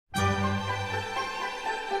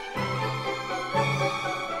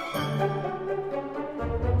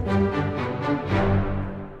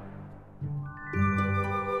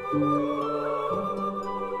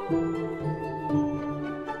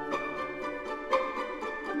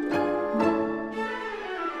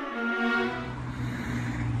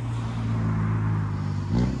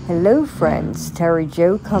Hello friends, Terry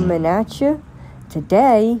Jo coming at you.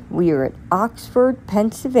 Today we are at Oxford,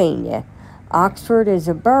 Pennsylvania. Oxford is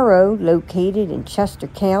a borough located in Chester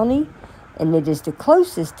County, and it is the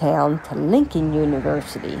closest town to Lincoln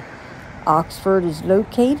University. Oxford is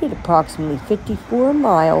located approximately 54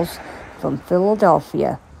 miles from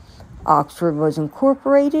Philadelphia. Oxford was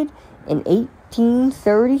incorporated in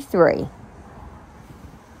 1833.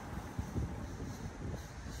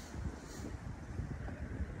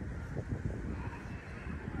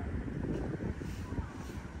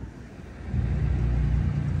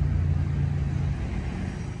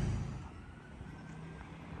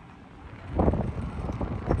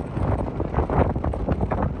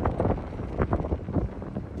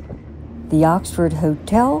 The Oxford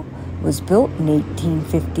Hotel was built in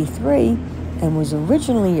 1853 and was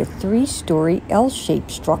originally a 3-story L-shaped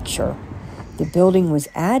structure. The building was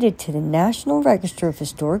added to the National Register of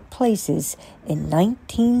Historic Places in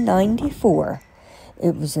 1994.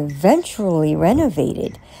 It was eventually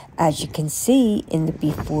renovated, as you can see in the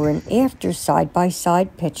before and after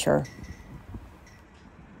side-by-side picture.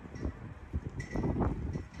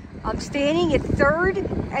 I'm standing at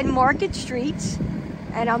 3rd and Market Streets,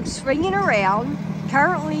 and I'm swinging around.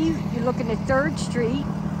 Currently, you're looking at 3rd Street,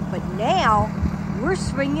 but now we're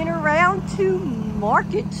swinging around to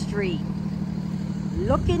Market Street.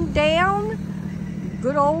 Looking down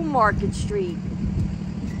good old Market Street.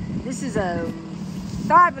 This is a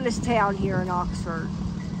fabulous town here in Oxford.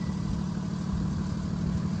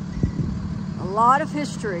 A lot of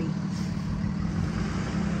history.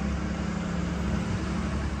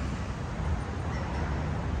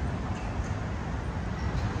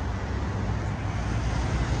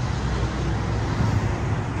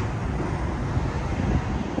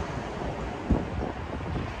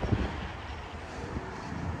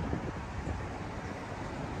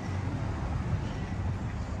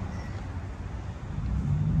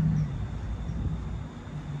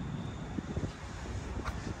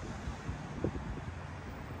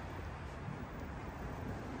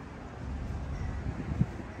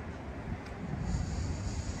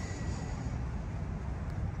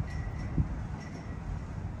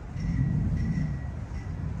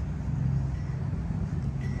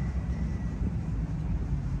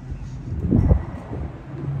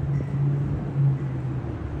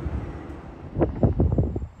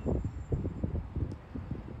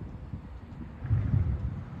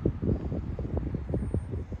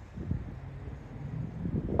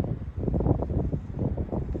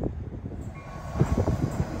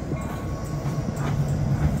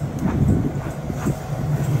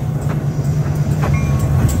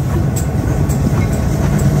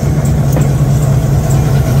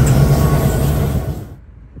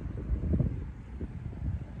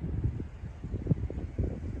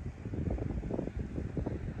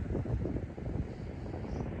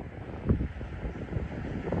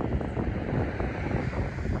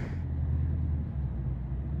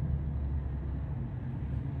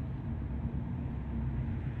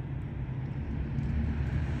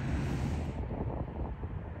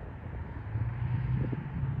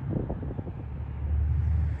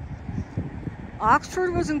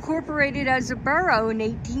 Oxford was incorporated as a borough in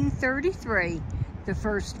 1833. The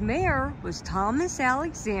first mayor was Thomas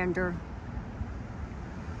Alexander.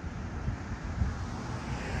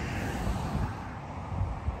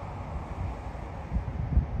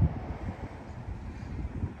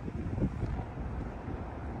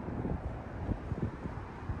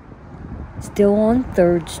 Still on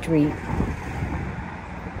 3rd Street.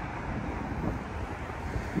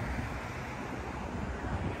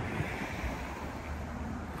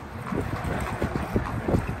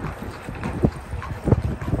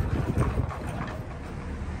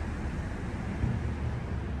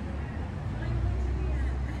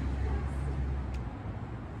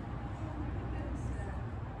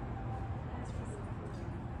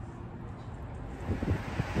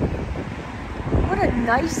 What a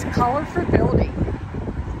nice, colorful building.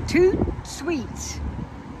 2 suites.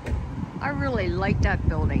 I really like that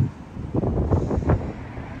building.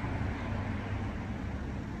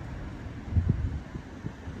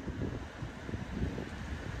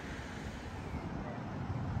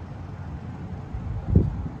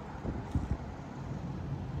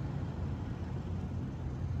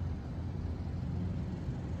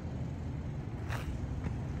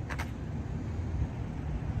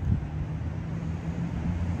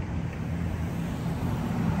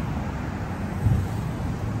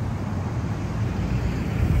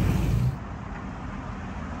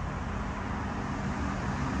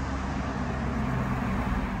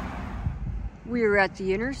 We are at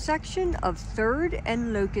the intersection of 3rd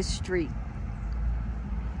and Locust Street.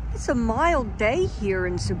 It's a mild day here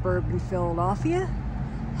in suburban Philadelphia.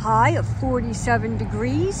 High of 47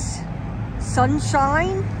 degrees,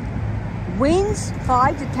 sunshine, winds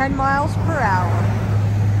 5 to 10 miles per hour.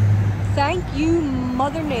 Thank you,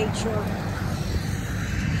 Mother Nature.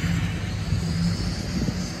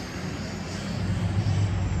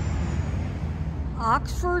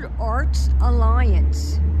 Oxford Arts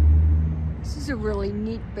Alliance. This is a really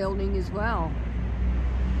neat building as well.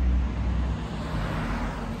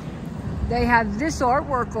 They have this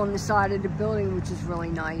artwork on the side of the building, which is really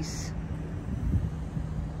nice.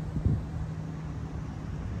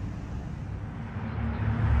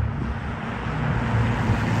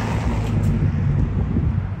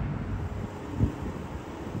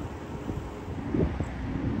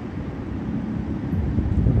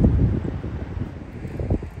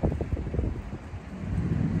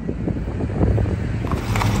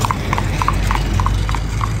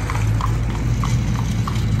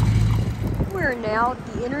 We're now at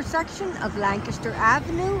the intersection of Lancaster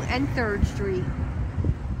Avenue and 3rd Street.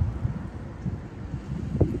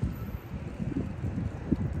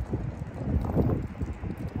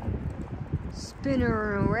 Spinning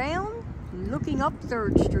around, looking up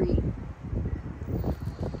 3rd Street.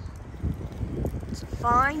 It's a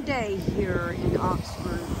fine day here in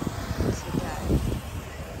Oxford today.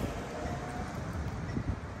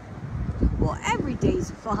 Well, every day's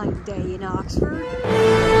a fine day in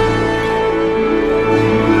Oxford.